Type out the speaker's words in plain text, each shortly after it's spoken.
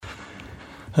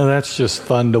Oh, that's just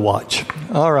fun to watch.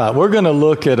 All right, we're going to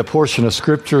look at a portion of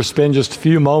Scripture, spend just a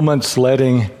few moments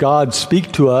letting God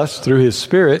speak to us through His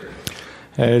Spirit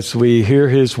as we hear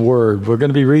His Word. We're going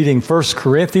to be reading 1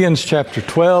 Corinthians chapter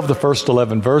 12, the first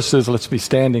 11 verses. Let's be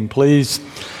standing, please.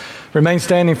 Remain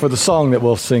standing for the song that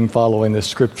we'll sing following this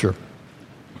Scripture.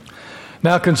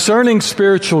 Now, concerning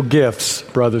spiritual gifts,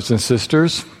 brothers and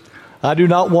sisters, I do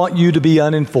not want you to be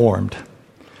uninformed.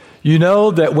 You know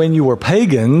that when you were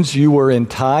pagans, you were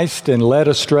enticed and led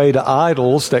astray to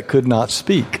idols that could not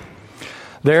speak.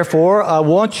 Therefore, I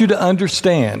want you to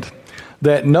understand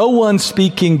that no one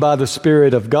speaking by the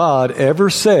Spirit of God ever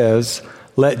says,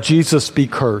 "Let Jesus be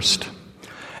cursed."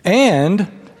 And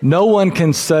no one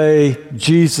can say,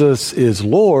 "Jesus is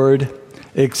Lord,"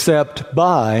 except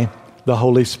by the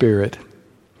Holy Spirit.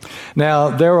 Now,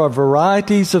 there are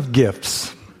varieties of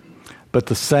gifts, but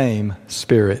the same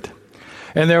Spirit.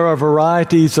 And there are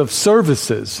varieties of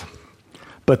services,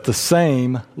 but the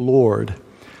same Lord.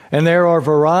 And there are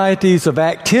varieties of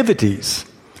activities,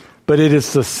 but it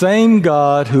is the same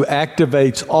God who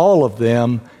activates all of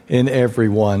them in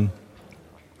everyone.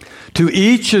 To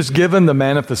each is given the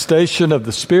manifestation of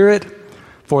the Spirit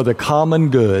for the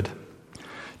common good.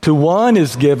 To one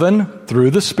is given,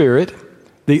 through the Spirit,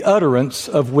 the utterance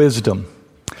of wisdom,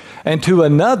 and to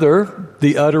another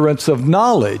the utterance of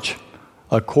knowledge,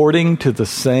 according to the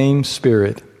same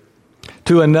Spirit.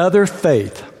 To another,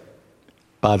 faith,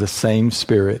 by the same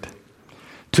Spirit.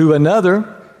 To another,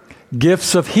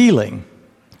 gifts of healing,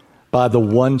 by the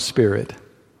one Spirit.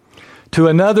 To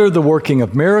another, the working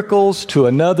of miracles. To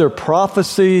another,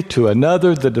 prophecy. To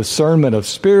another, the discernment of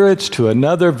spirits. To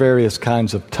another, various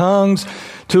kinds of tongues.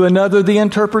 To another, the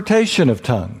interpretation of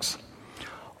tongues.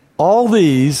 All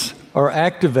these are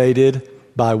activated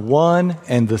by one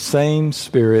and the same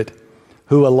Spirit,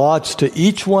 who allots to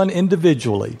each one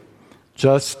individually,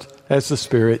 just as the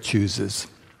Spirit chooses.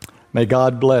 May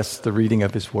God bless the reading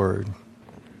of His Word.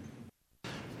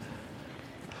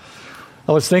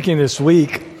 I was thinking this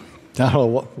week, I don't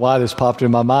know why this popped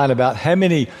in my mind, about how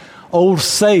many old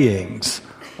sayings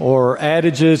or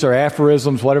adages or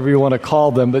aphorisms, whatever you want to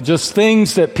call them, but just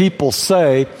things that people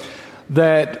say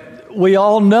that we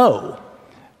all know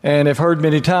and have heard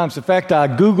many times. In fact, I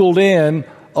Googled in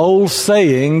old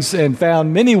sayings and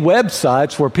found many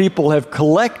websites where people have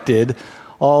collected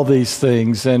all these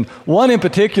things. And one in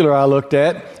particular I looked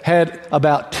at had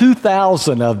about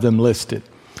 2,000 of them listed.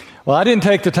 Well, I didn't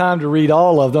take the time to read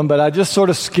all of them, but I just sort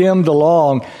of skimmed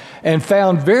along and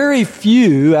found very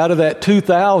few out of that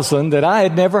 2,000 that I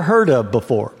had never heard of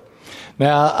before.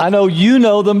 Now, I know you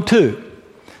know them too.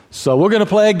 So we're going to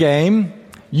play a game.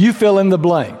 You fill in the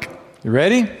blank. You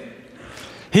ready?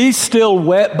 He's still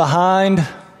wet behind.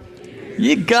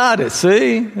 You got it,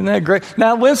 see? Isn't that great?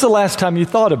 Now, when's the last time you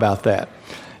thought about that?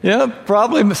 Yeah,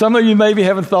 probably some of you maybe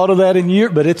haven't thought of that in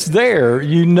years, but it's there.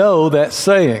 You know that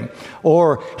saying.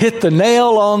 Or hit the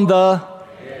nail on the...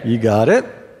 You got it.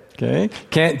 Okay.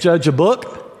 Can't judge a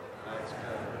book.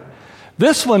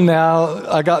 This one now,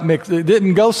 I got mixed. It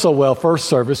didn't go so well first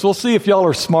service. We'll see if y'all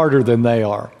are smarter than they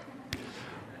are.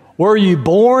 Were you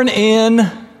born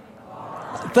in...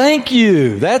 Thank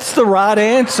you. That's the right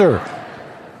answer.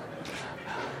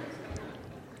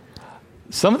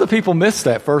 Some of the people missed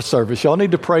that first service. Y'all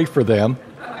need to pray for them.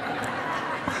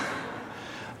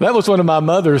 That was one of my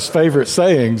mother's favorite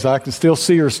sayings. I can still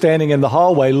see her standing in the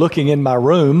hallway looking in my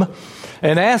room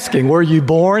and asking, "Were you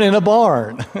born in a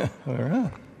barn?" All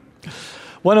right.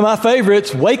 One of my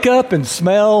favorites, "Wake up and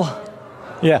smell."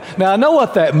 Yeah. Now, I know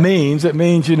what that means. It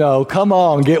means, come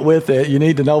on, get with it. You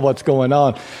need to know what's going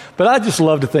on. But I just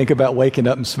love to think about waking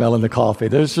up and smelling the coffee.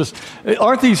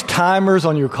 Aren't these timers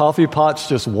on your coffee pots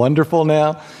just wonderful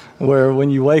now? Where when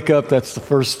you wake up, that's the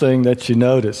first thing that you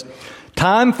notice.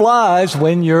 Time flies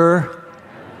when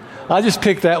I just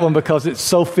picked that one because it's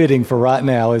so fitting for right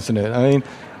now, isn't it? I mean,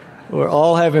 we're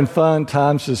all having fun.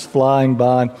 Time's just flying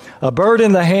by. A bird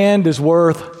in the hand is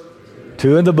worth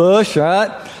two in the bush, right?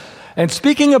 And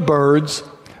speaking of birds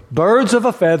of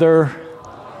a feather,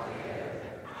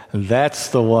 that's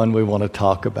the one we want to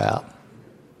talk about.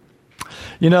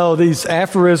 These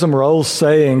aphorisms or old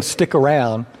sayings stick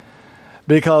around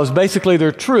because basically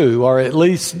they're true, or at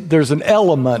least there's an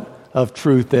element of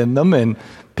truth in them, and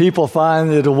people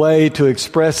find it a way to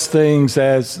express things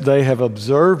as they have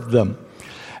observed them.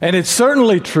 And it's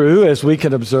certainly true, as we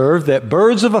can observe, that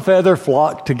birds of a feather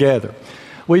flock together.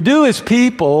 We do, as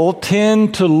people,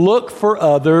 tend to look for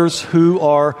others who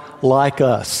are like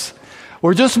us.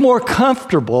 We're just more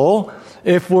comfortable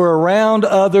if we're around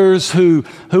others who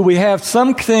we have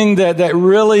something that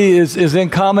really is in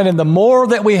common. And the more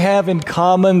that we have in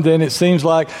common, then it seems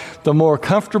like the more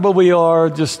comfortable we are,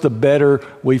 just the better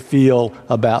we feel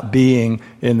about being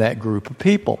in that group of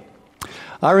people.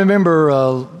 I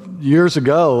remember years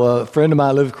ago, a friend of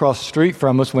mine lived across the street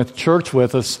from us, went to church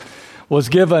with us, was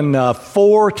given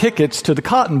 4 tickets to the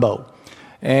Cotton Bowl.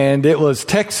 And it was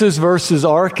Texas versus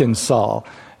Arkansas.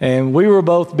 And we were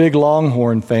both big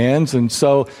Longhorn fans. And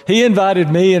so he invited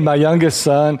me and my youngest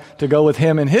son to go with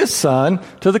him and his son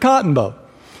to the Cotton Bowl.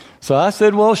 So I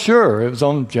said, well, sure. It was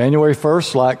on January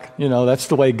 1st, like, that's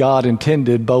the way God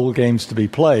intended bowl games to be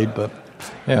played. But,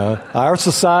 our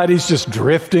society's just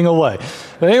drifting away.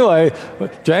 But anyway,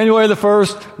 January the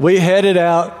 1st, we headed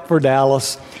out for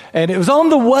Dallas. And it was on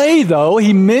the way, though,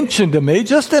 he mentioned to me,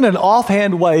 just in an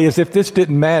offhand way, as if this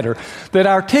didn't matter, that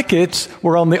our tickets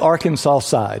were on the Arkansas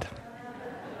side.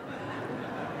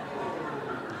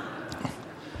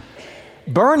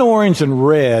 Burnt orange and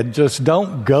red just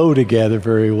don't go together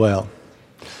very well.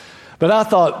 But I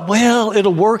thought, well,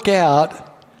 it'll work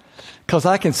out because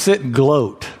I can sit and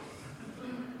gloat.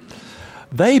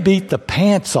 They beat the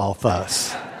pants off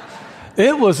us.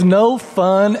 It was no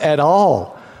fun at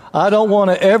all. I don't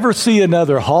want to ever see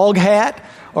another hog hat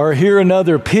or hear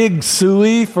another pig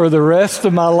suey for the rest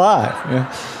of my life.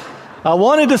 I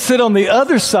wanted to sit on the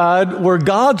other side where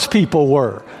God's people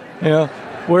were,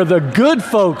 where the good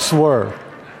folks were.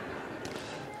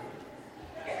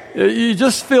 You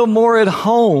just feel more at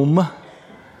home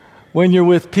when you're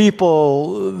with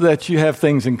people that you have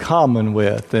things in common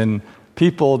with and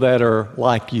people that are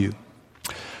like you.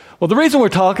 Well, the reason we're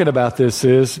talking about this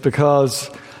is because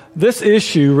this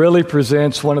issue really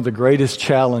presents one of the greatest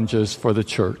challenges for the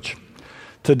church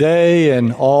today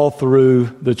and all through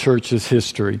the church's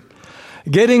history.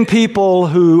 Getting people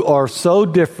who are so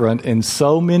different in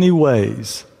so many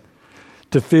ways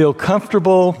to feel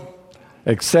comfortable,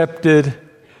 accepted,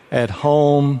 at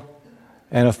home,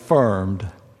 and affirmed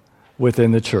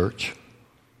within the church.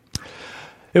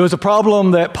 It was a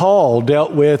problem that Paul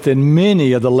dealt with in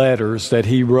many of the letters that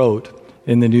he wrote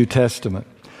in the New Testament,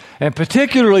 and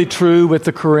particularly true with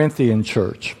the Corinthian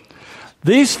church.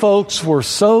 These folks were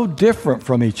so different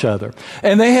from each other,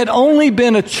 and they had only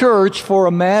been a church for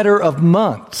a matter of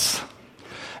months.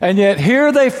 And yet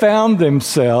here they found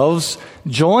themselves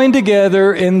joined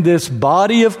together in this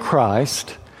body of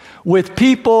Christ with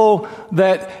people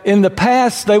that in the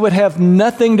past they would have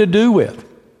nothing to do with.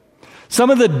 Some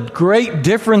of the great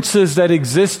differences that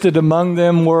existed among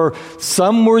them were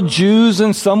some were Jews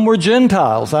and some were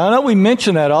Gentiles. I know we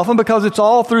mention that often because it's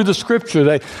all through the Scripture.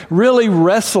 They really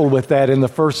wrestled with that in the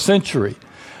first century.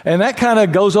 And that kind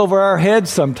of goes over our heads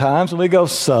sometimes, and we go,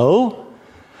 so?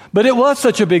 But it was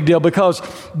such a big deal because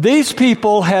these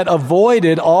people had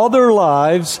avoided all their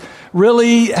lives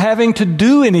really have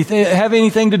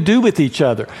anything to do with each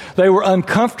other. They were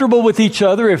uncomfortable with each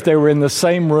other if they were in the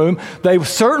same room. They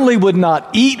certainly would not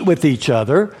eat with each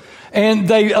other, and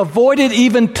they avoided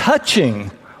even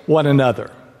touching one another.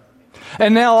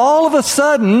 And now all of a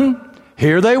sudden,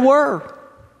 here they were,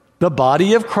 the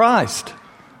body of Christ,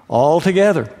 all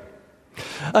together.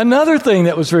 Another thing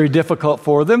that was very difficult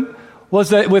for them was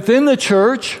that within the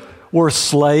church were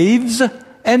slaves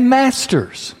and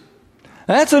masters.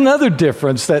 That's another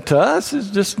difference that to us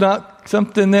is just not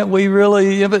something that we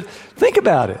really, but think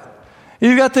about it.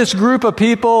 You've got this group of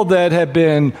people that have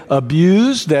been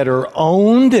abused, that are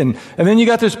owned, and then you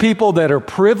got this people that are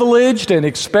privileged and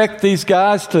expect these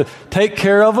guys to take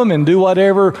care of them and do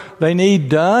whatever they need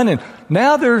done. And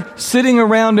now they're sitting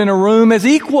around in a room as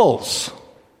equals.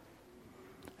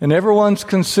 And everyone's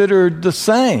considered the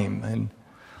same. And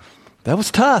that was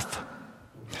tough.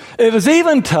 It was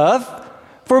even tough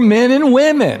for men and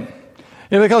women.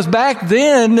 Because back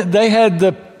then, they had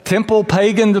the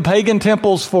pagan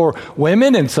temples for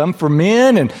women and some for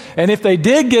men. And if they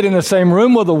did get in the same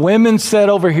room, well, the women sat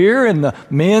over here and the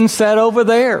men sat over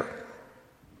there.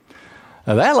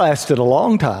 Now, that lasted a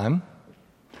long time.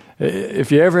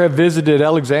 If you ever have visited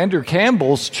Alexander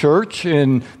Campbell's church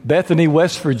in Bethany,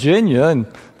 West Virginia, and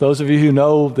those of you who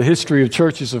know the history of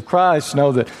Churches of Christ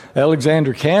know that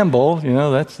Alexander Campbell,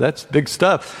 that's big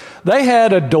stuff. They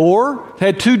had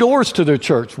two doors to their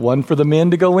church, one for the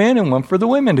men to go in and one for the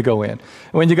women to go in. And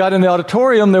when you got in the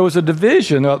auditorium, there was a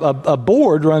division. A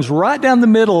board runs right down the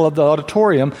middle of the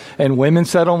auditorium, and women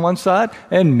sat on one side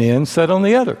and men sat on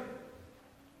the other.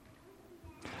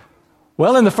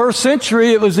 Well, in the first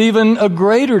century, it was even a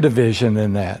greater division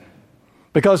than that,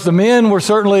 because the men were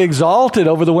certainly exalted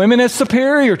over the women as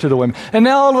superior to the women. And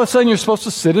now all of a sudden you're supposed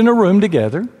to sit in a room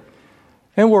together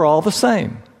and we're all the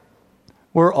same.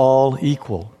 We're all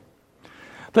equal.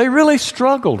 They really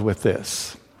struggled with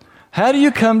this. How do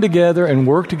you come together and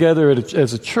work together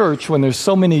as a church when there's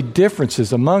so many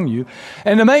differences among you?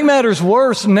 And to make matters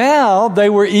worse, now they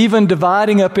were even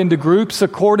dividing up into groups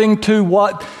according to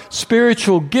what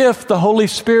spiritual gift the Holy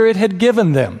Spirit had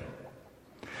given them.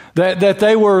 That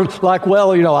they were like,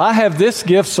 well, I have this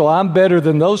gift, so I'm better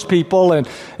than those people. And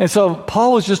so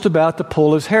Paul was just about to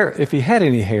pull his hair. If he had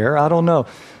any hair, I don't know.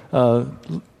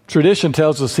 Tradition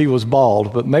tells us he was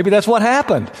bald, but maybe that's what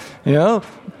happened.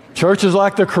 Churches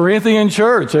like the Corinthian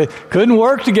church, they couldn't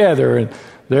work together, and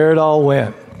there it all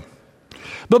went.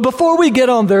 But before we get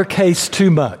on their case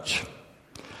too much,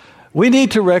 we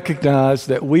need to recognize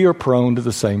that we are prone to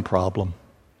the same problem.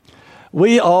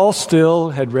 We all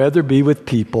still had rather be with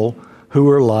people who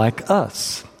are like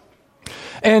us.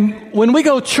 And when we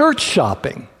go church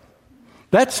shopping,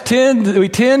 we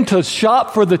tend to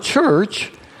shop for the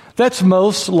church that's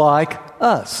most like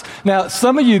us. Now,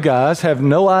 some of you guys have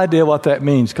no idea what that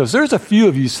means, because there's a few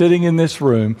of you sitting in this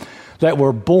room that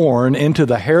were born into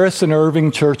the Harrison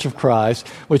Irving Church of Christ,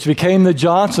 which became the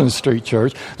Johnson Street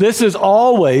Church. This has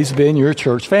always been your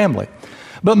church family.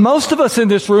 But most of us in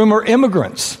this room are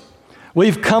immigrants.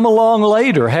 We've come along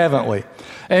later, haven't we?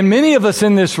 And many of us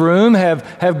in this room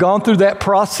have gone through that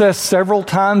process several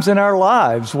times in our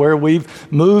lives, where we've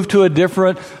moved to a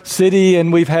different city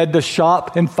and we've had to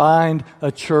shop and find a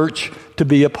church to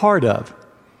be a part of.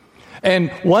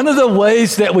 And one of the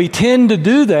ways that we tend to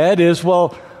do that is,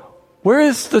 well, where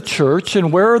is the church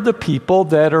and where are the people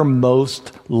that are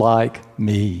most like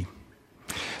me?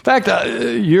 In fact,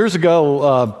 years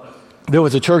ago, there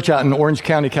was a church out in Orange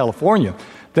County, California,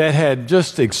 that had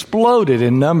just exploded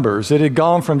in numbers. It had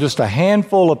gone from just a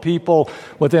handful of people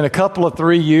within a couple of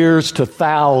 3 years to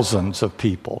thousands of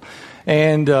people.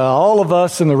 And all of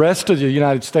us in the rest of the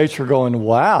United States were going,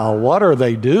 wow, what are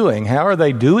they doing? How are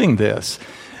they doing this?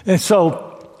 And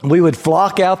so we would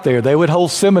flock out there. They would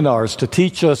hold seminars to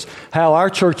teach us how our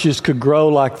churches could grow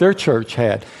like their church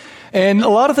had. And a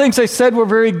lot of things they said were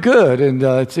very good, and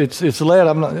it's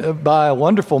led by a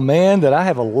wonderful man that I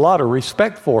have a lot of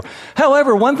respect for.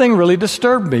 However, one thing really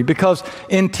disturbed me, because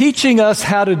in teaching us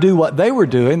how to do what they were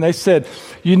doing, they said,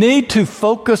 you need to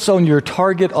focus on your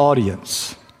target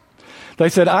audience. They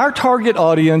said, our target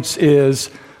audience is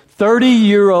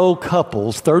 30-year-old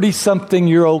couples,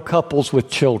 30-something-year-old couples with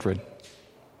children.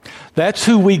 That's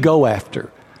who we go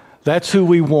after. That's who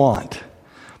we want.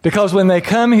 Because when they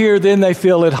come here, then they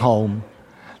feel at home.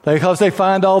 Because they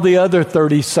find all the other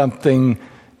 30-something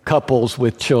couples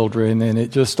with children, and it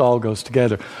just all goes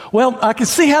together. Well, I can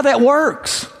see how that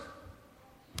works,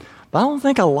 but I don't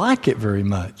think I like it very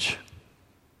much.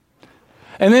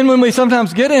 And then when we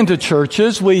sometimes get into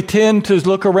churches, we tend to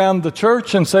look around the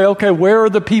church and say, okay, where are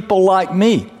the people like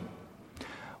me?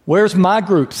 Where's my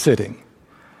group sitting?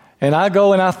 And I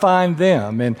go and I find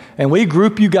them, and we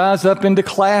group you guys up into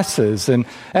classes, and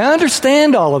I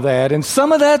understand all of that, and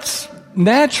some of that's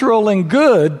natural and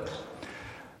good,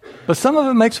 but some of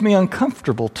it makes me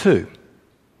uncomfortable too.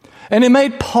 And it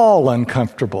made Paul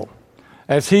uncomfortable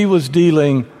as he was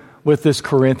dealing with this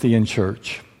Corinthian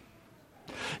church.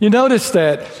 You notice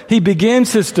that he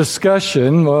begins his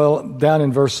discussion, well, down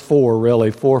in verse 4, really,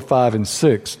 4, 5, and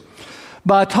 6,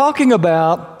 by talking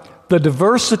about the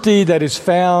diversity that is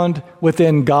found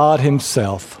within God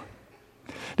himself.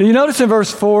 Do you notice in verse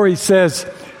 4 he says,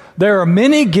 there are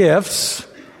many gifts,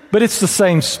 but it's the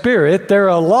same Spirit. There are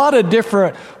a lot of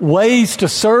different ways to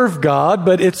serve God,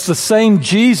 but it's the same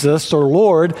Jesus or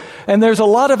Lord. And there's a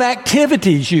lot of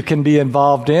activities you can be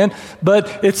involved in,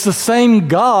 but it's the same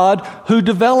God who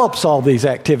develops all these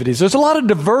activities. There's a lot of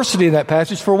diversity in that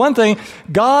passage. For one thing,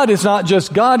 God is not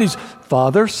just God, He's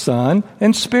Father, Son,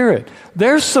 and Spirit.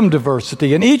 There's some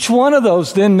diversity, and each one of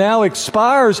those then now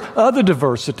inspires other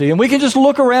diversity. And we can just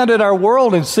look around at our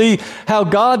world and see how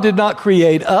God did not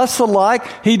create us alike.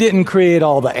 He didn't create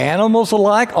all the animals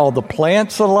alike, all the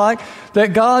plants alike,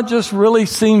 that God just really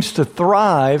seems to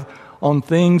thrive on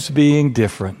things being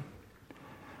different.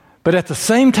 But at the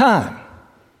same time,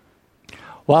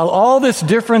 while all this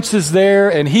difference is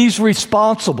there and He's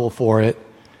responsible for it,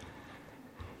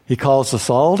 He calls us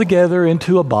all together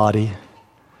into a body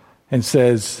and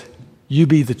says, you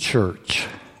be the church.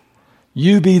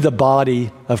 You be the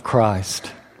body of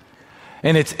Christ.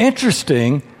 And it's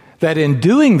interesting that in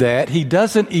doing that, He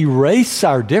doesn't erase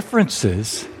our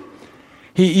differences.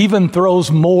 He even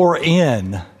throws more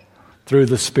in through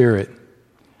the Spirit,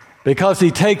 because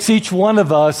He takes each one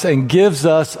of us and gives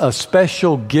us a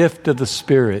special gift of the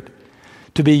Spirit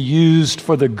to be used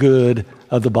for the good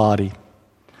of the body.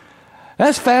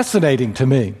 That's fascinating to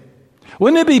me.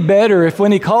 Wouldn't it be better if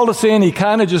when he called us in, he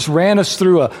kind of just ran us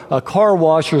through a car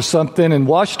wash or something and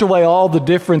washed away all the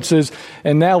differences,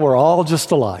 and now we're all just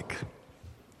alike?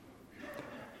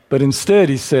 But instead,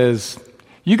 he says,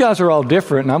 you guys are all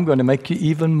different, and I'm going to make you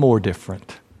even more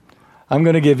different. I'm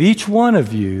going to give each one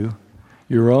of you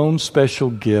your own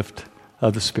special gift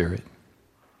of the Spirit.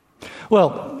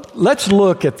 Well, let's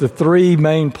look at the three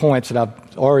main points, and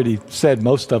I've already said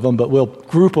most of them, but we'll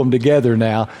group them together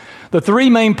now. The three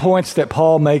main points that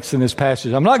Paul makes in this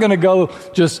passage. I'm not going to go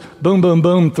just boom, boom,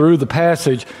 boom through the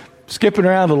passage, skipping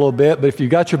around a little bit, but if you've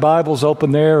got your Bibles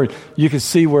open there, you can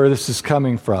see where this is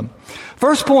coming from.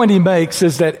 First point he makes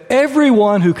is that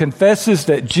everyone who confesses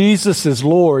that Jesus is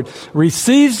Lord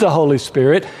receives the Holy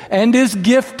Spirit and is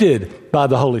gifted by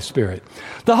the Holy Spirit.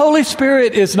 The Holy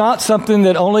Spirit is not something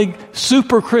that only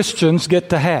super Christians get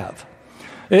to have.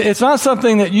 It's not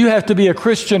something that you have to be a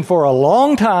Christian for a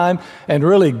long time and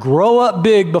really grow up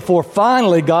big before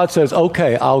finally God says,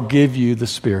 okay, I'll give you the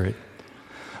Spirit.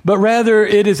 But rather,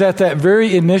 it is at that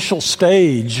very initial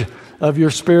stage of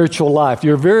your spiritual life,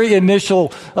 your very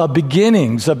initial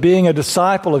beginnings of being a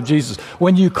disciple of Jesus.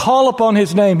 When you call upon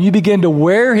His name, you begin to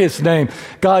wear His name.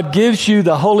 God gives you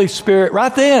the Holy Spirit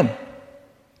right then.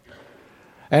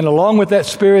 And along with that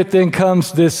Spirit then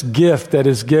comes this gift that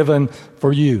is given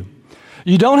for you.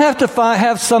 You don't have to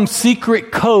have some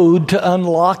secret code to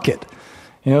unlock it.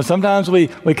 You know, sometimes we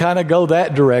kind of go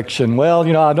that direction. Well,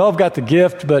 you know, I know I've got the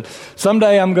gift, but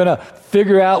someday I'm going to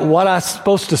figure out what I'm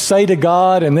supposed to say to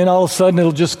God, and then all of a sudden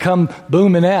it'll just come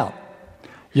booming out.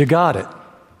 You got it.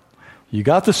 You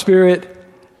got the Spirit.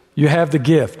 You have the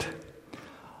gift.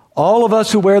 All of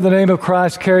us who wear the name of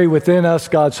Christ carry within us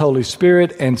God's Holy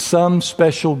Spirit and some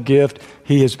special gift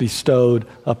He has bestowed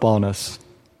upon us.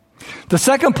 The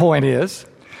second point is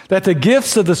that the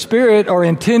gifts of the Spirit are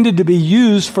intended to be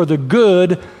used for the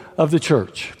good of the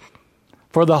church,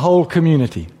 for the whole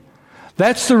community.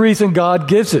 That's the reason God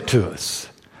gives it to us.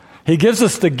 He gives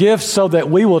us the gifts so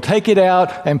that we will take it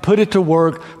out and put it to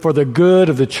work for the good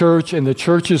of the church and the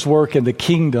church's work in the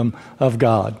kingdom of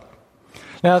God.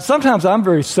 Now, sometimes I'm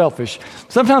very selfish.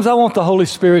 Sometimes I want the Holy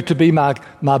Spirit to be my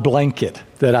blanket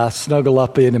that I snuggle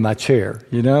up in my chair,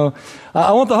 you know.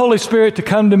 I want the Holy Spirit to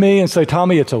come to me and say,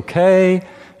 Tommy, it's okay.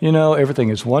 You know, everything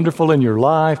is wonderful in your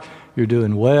life. You're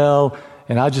doing well.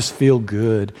 And I just feel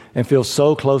good and feel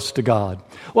so close to God.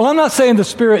 Well, I'm not saying the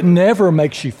Spirit never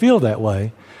makes you feel that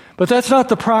way, but that's not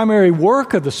the primary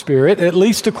work of the Spirit, at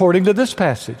least according to this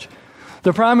passage.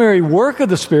 The primary work of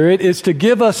the Spirit is to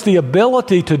give us the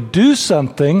ability to do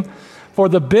something for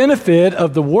the benefit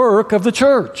of the work of the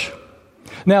church.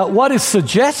 Now, what is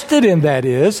suggested in that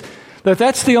is that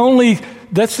that's the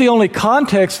only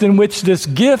context in which this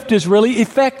gift is really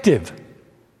effective.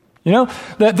 You know,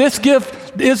 that this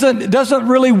gift doesn't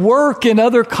really work in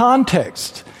other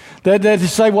contexts. That you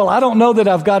say, well, I don't know that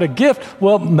I've got a gift.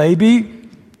 Well, maybe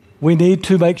we need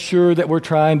to make sure that we're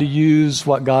trying to use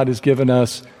what God has given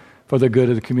us for the good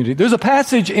of the community. There's a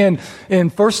passage in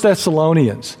 1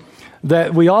 Thessalonians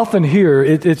that we often hear.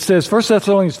 It says, 1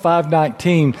 Thessalonians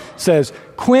 5:19 says,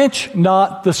 quench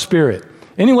not the Spirit.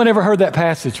 Anyone ever heard that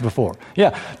passage before?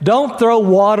 Yeah. Don't throw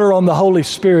water on the Holy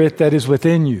Spirit that is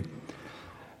within you.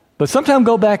 But sometime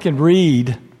go back and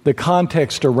read the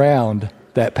context around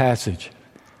that passage.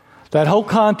 That whole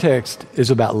context is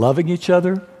about loving each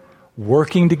other,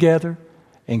 working together,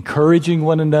 encouraging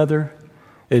one another.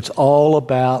 It's all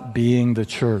about being the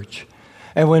church.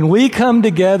 And when we come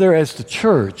together as the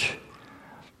church,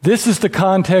 this is the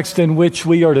context in which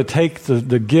we are to take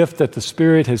the gift that the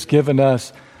Spirit has given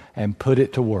us and put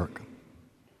it to work.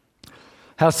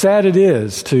 How sad it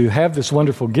is to have this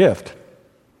wonderful gift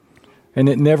and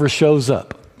it never shows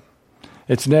up.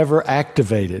 It's never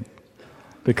activated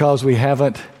because we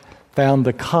haven't found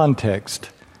the context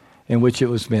in which it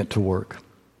was meant to work.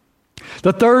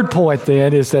 The third point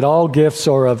then is that all gifts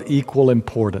are of equal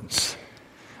importance.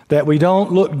 That we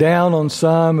don't look down on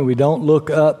some and we don't look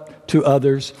up to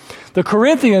others. The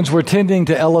Corinthians were tending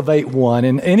to elevate one.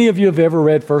 And any of you have ever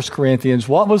read 1 Corinthians,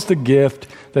 what was the gift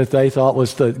that they thought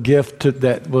was the gift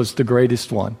that was the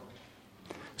greatest one?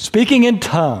 Speaking in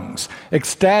tongues,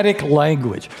 ecstatic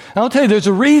language. I'll tell you, there's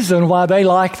a reason why they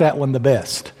like that one the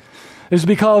best. It's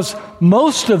because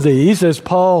most of these, as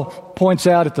Paul points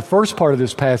out at the first part of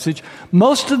this passage,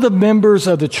 most of the members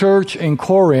of the church in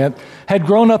Corinth had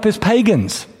grown up as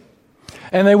pagans.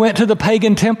 And they went to the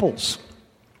pagan temples.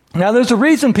 Now, there's a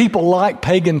reason people like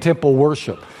pagan temple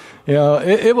worship. You know,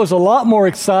 it was a lot more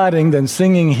exciting than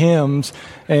singing hymns.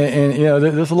 And you know,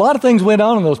 there's a lot of things went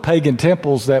on in those pagan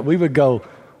temples that we would go,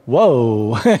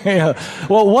 whoa.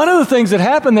 Well, one of the things that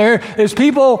happened there is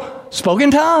people spoke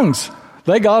in tongues.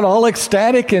 They got all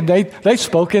ecstatic and they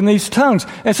spoke in these tongues.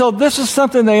 And so this is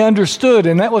something they understood,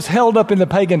 and that was held up in the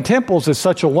pagan temples as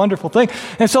such a wonderful thing.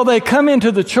 And so they come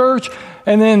into the church,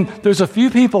 and then there's a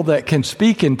few people that can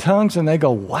speak in tongues, and they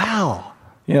go, wow,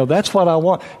 that's what I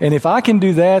want. And if I can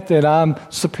do that, then I'm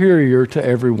superior to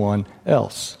everyone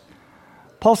else.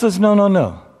 Paul says,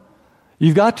 no.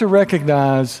 You've got to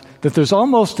recognize that there's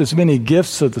almost as many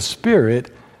gifts of the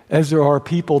Spirit as there are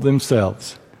people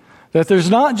themselves. That there's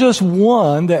not just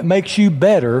one that makes you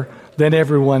better than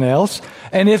everyone else.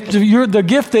 And if the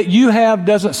gift that you have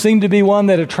doesn't seem to be one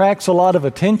that attracts a lot of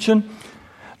attention,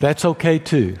 that's okay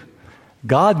too.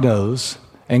 God knows,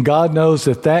 and God knows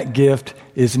that gift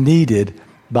is needed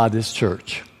by this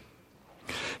church.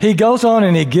 He goes on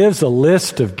and he gives a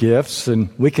list of gifts, and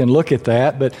we can look at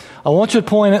that, but I want you to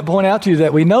point out to you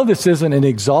that we know this isn't an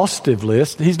exhaustive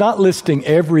list. He's not listing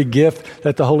every gift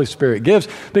that the Holy Spirit gives,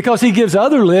 because he gives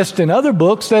other lists in other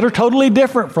books that are totally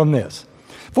different from this.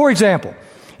 For example,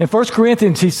 in 1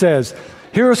 Corinthians he says,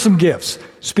 here are some gifts: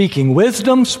 speaking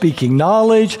wisdom, speaking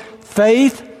knowledge,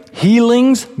 faith,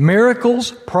 healings,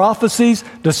 miracles, prophecies,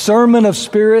 discernment of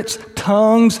spirits,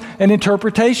 tongues, and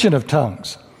interpretation of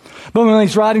tongues. But when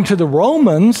he's writing to the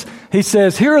Romans, he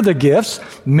says, here are the gifts: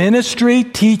 ministry,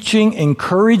 teaching,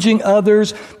 encouraging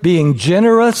others, being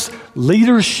generous,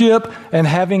 leadership, and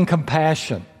having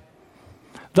compassion.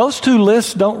 Those two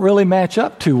lists don't really match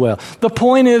up too well. The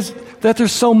point is that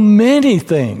there's so many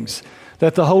things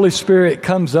that the Holy Spirit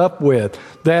comes up with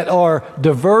that are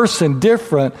diverse and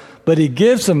different, but he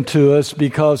gives them to us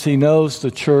because he knows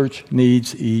the church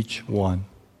needs each one.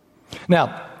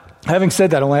 Now, having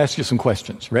said that, I want to ask you some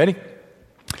questions. Ready?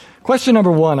 Question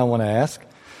number one I want to ask: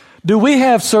 do we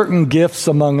have certain gifts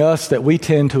among us that we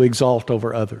tend to exalt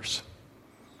over others?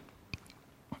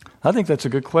 I think that's a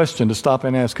good question to stop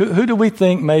and ask. Who do we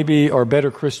think maybe are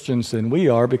better Christians than we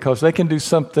are because they can do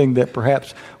something that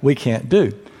perhaps we can't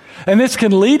do? And this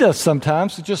can lead us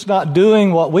sometimes to just not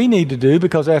doing what we need to do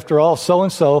because, after all,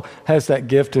 so-and-so has that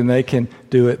gift and they can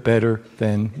do it better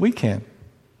than we can.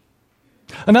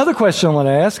 Another question I want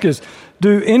to ask is,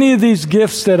 do any of these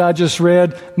gifts that I just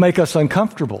read make us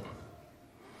uncomfortable?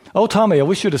 Oh, Tommy,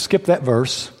 we should have skipped that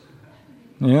verse.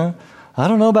 Yeah, I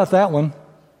don't know about that one.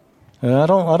 I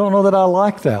don't know that I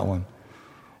like that one.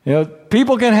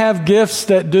 People can have gifts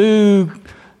that do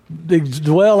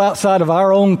dwell outside of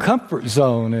our own comfort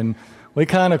zone, and we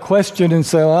kind of question and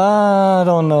say, well, I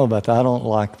don't know about that. I don't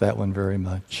like that one very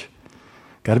much.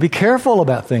 Got to be careful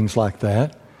about things like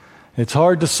that. It's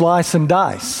hard to slice and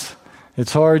dice.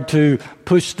 It's hard to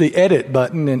push the edit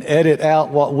button and edit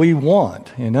out what we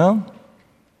want, And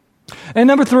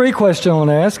number three question I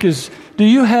want to ask is, do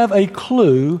you have a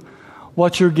clue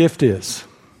what your gift is?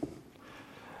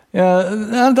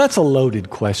 That's a loaded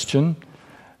question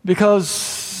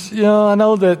because, I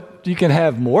know that you can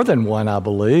have more than one, I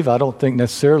believe. I don't think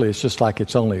necessarily it's just like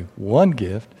it's only one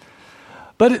gift.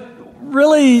 But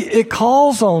it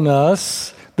calls on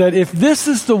us that if this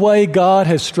is the way God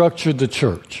has structured the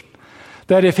church,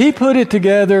 that if he put it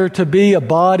together to be a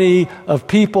body of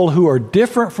people who are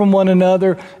different from one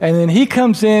another, and then he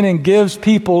comes in and gives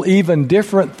people even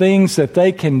different things that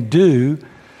they can do,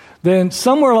 then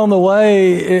somewhere along the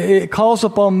way, it calls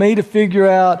upon me to figure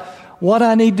out what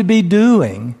I need to be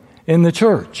doing in the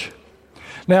church.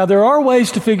 Now, there are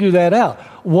ways to figure that out.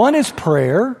 One is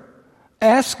prayer.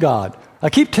 Ask God. I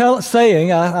keep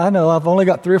saying, I know I've only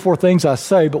got 3 or 4 things I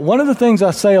say, but one of the things I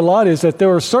say a lot is that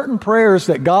there are certain prayers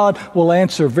that God will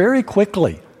answer very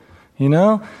quickly.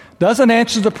 Doesn't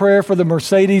answer the prayer for the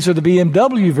Mercedes or the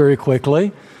BMW very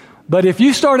quickly, but if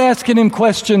you start asking him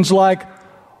questions like,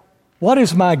 what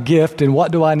is my gift and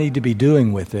what do I need to be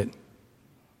doing with it?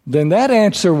 Then that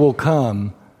answer will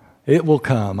come. It will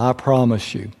come. I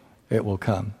promise you, it will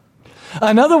come.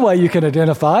 Another way you can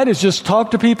identify it is just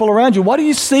talk to people around you. What do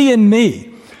you see in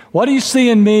me? What do you see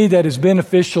in me that is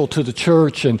beneficial to the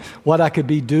church and what I could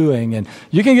be doing? And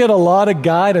you can get a lot of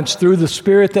guidance through the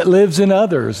Spirit that lives in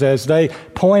others as they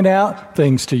point out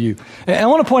things to you. And I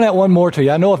want to point out one more to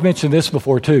you. I know I've mentioned this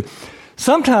before too.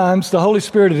 Sometimes the Holy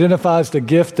Spirit identifies the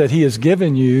gift that he has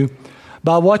given you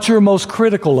by what you're most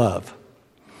critical of.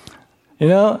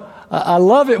 I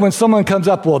love it when someone comes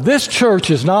up, well, this church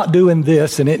is not doing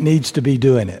this and it needs to be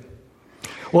doing it.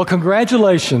 Well,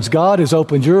 congratulations. God has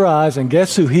opened your eyes, and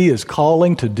guess who he is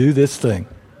calling to do this thing?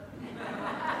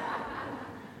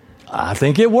 I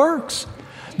think it works.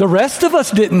 The rest of us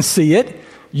didn't see it.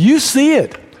 You see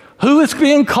it. Who is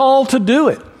being called to do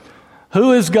it?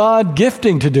 Who is God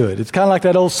gifting to do it? It's kind of like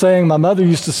that old saying my mother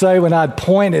used to say when I'd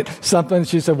point at something.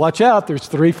 She said, watch out, there's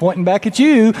 3 pointing back at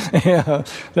you.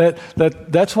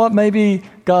 That's what maybe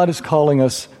God is calling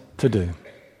us to do.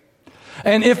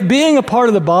 And if being a part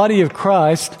of the body of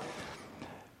Christ,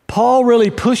 Paul really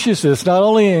pushes this, not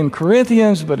only in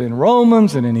Corinthians, but in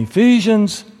Romans and in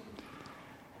Ephesians,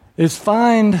 is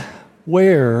find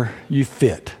where you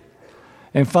fit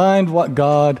and find what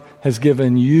God has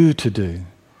given you to do.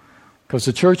 Because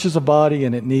the church is a body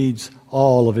and it needs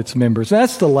all of its members.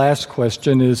 That's the last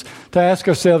question, is to ask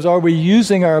ourselves, are we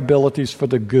using our abilities for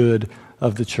the good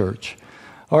of the church?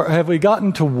 Or have we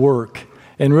gotten to work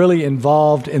and really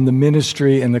involved in the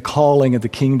ministry and the calling of the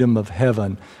kingdom of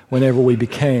heaven whenever we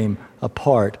became a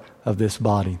part of this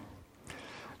body?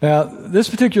 Now, this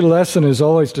particular lesson is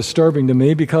always disturbing to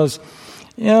me because,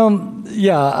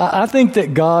 I think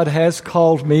that God has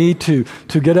called me to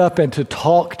get up and to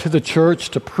talk to the church,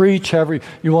 to preach, however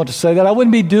you want to say that. I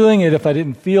wouldn't be doing it if I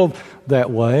didn't feel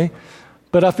that way.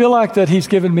 But I feel like that He's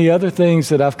given me other things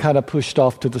that I've kind of pushed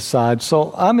off to the side.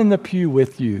 So I'm in the pew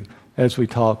with you as we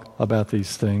talk about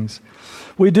these things.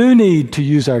 We do need to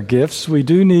use our gifts. We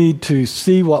do need to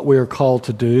see what we're called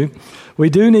to do. We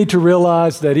do need to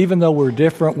realize that even though we're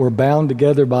different, we're bound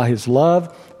together by His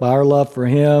love, by our love for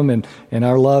Him and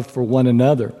our love for one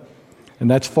another. And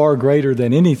that's far greater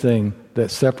than anything that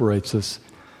separates us.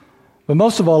 But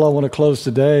most of all, I want to close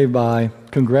today by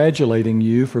congratulating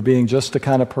you for being just the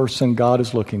kind of person God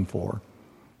is looking for.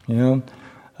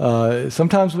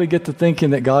 Sometimes we get to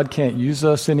thinking that God can't use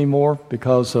us anymore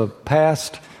because of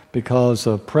past, because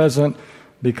of present,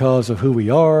 because of who we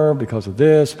are, because of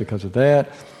this, because of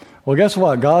that. Well, guess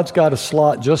what? God's got a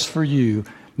slot just for you,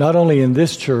 not only in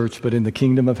this church, but in the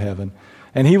kingdom of heaven.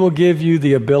 And He will give you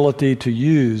the ability to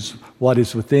use what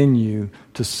is within you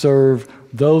to serve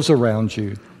those around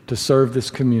you, to serve this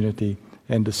community,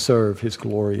 and to serve His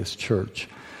glorious church.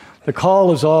 The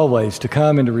call is always to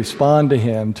come and to respond to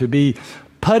Him, to be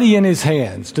putty in His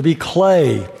hands, to be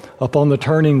clay upon the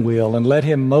turning wheel, and let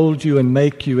Him mold you and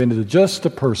make you into just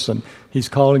the person He's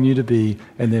calling you to be,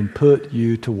 and then put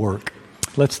you to work.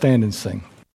 Let's stand and sing.